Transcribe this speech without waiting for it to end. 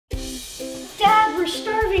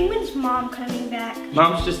starving. When's Mom coming back?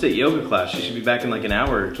 Mom's just at yoga class. She should be back in like an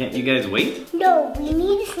hour. Can't you guys wait? No, we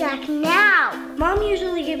need a snack now. Mom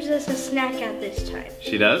usually gives us a snack at this time.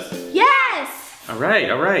 She does? Yes! All right.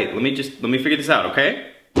 Let me figure this out, okay?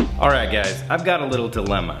 All right, guys, I've got a little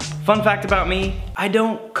dilemma. Fun fact about me, I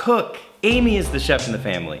don't cook. Amy is the chef in the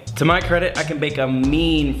family. To my credit, I can bake a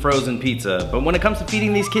mean frozen pizza, but when it comes to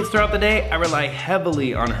feeding these kids throughout the day, I rely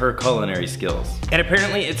heavily on her culinary skills. And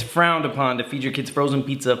apparently it's frowned upon to feed your kids frozen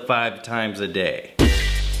pizza 5 times a day.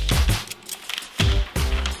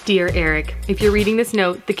 Dear Eric, if you're reading this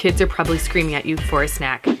note, the kids are probably screaming at you for a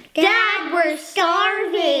snack. Dad, we're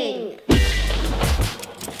starving.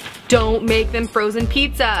 Don't make them frozen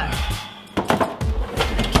pizza.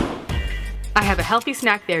 I have a healthy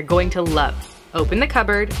snack they're going to love. Open the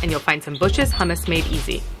cupboard and you'll find some Bush's hummus made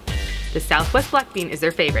easy. The Southwest black bean is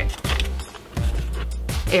their favorite.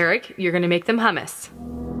 Eric, you're gonna make them hummus.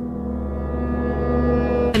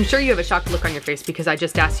 I'm sure you have a shocked look on your face because I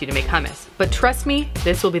just asked you to make hummus, but trust me,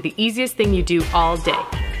 this will be the easiest thing you do all day.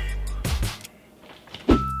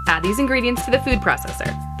 Add these ingredients to the food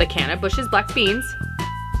processor. The can of Bush's black beans.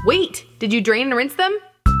 Wait, did you drain and rinse them?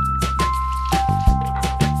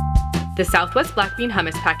 The Southwest black bean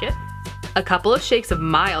hummus packet, a couple of shakes of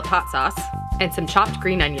mild hot sauce, and some chopped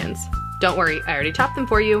green onions. Don't worry, I already chopped them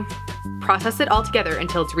for you. Process it all together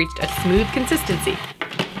until it's reached a smooth consistency.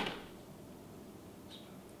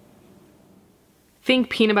 Think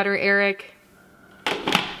peanut butter, Eric.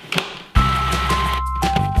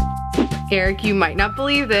 Eric, you might not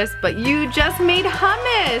believe this, but you just made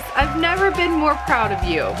hummus! I've never been more proud of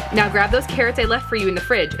you. Now grab those carrots I left for you in the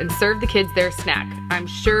fridge and serve the kids their snack. I'm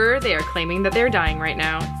sure they are claiming that they're dying right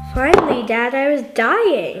now. Finally, Dad, I was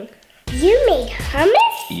dying. You made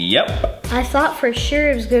hummus? Yep. I thought for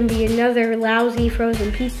sure it was gonna be another lousy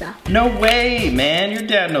frozen pizza. No way, man. Your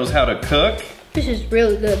dad knows how to cook. This is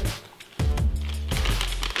really good.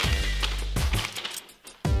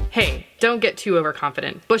 Hey, don't get too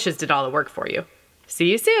overconfident. Bush's did all the work for you.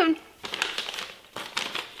 See you soon.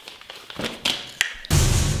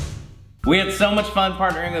 We had so much fun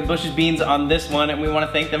partnering with Bush's Beans on this one, and we want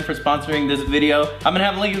to thank them for sponsoring this video. I'm gonna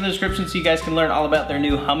have a link in the description so you guys can learn all about their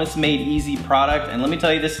new Hummus Made Easy product. And let me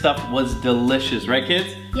tell you, this stuff was delicious, right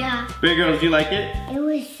kids? Yeah. Big girls, do you like it? It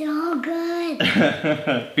was so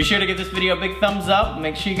good. Be sure to give this video a big thumbs up.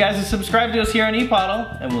 Make sure you guys are subscribed to us here on epoddle,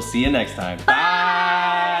 and we'll see you next time. Bye!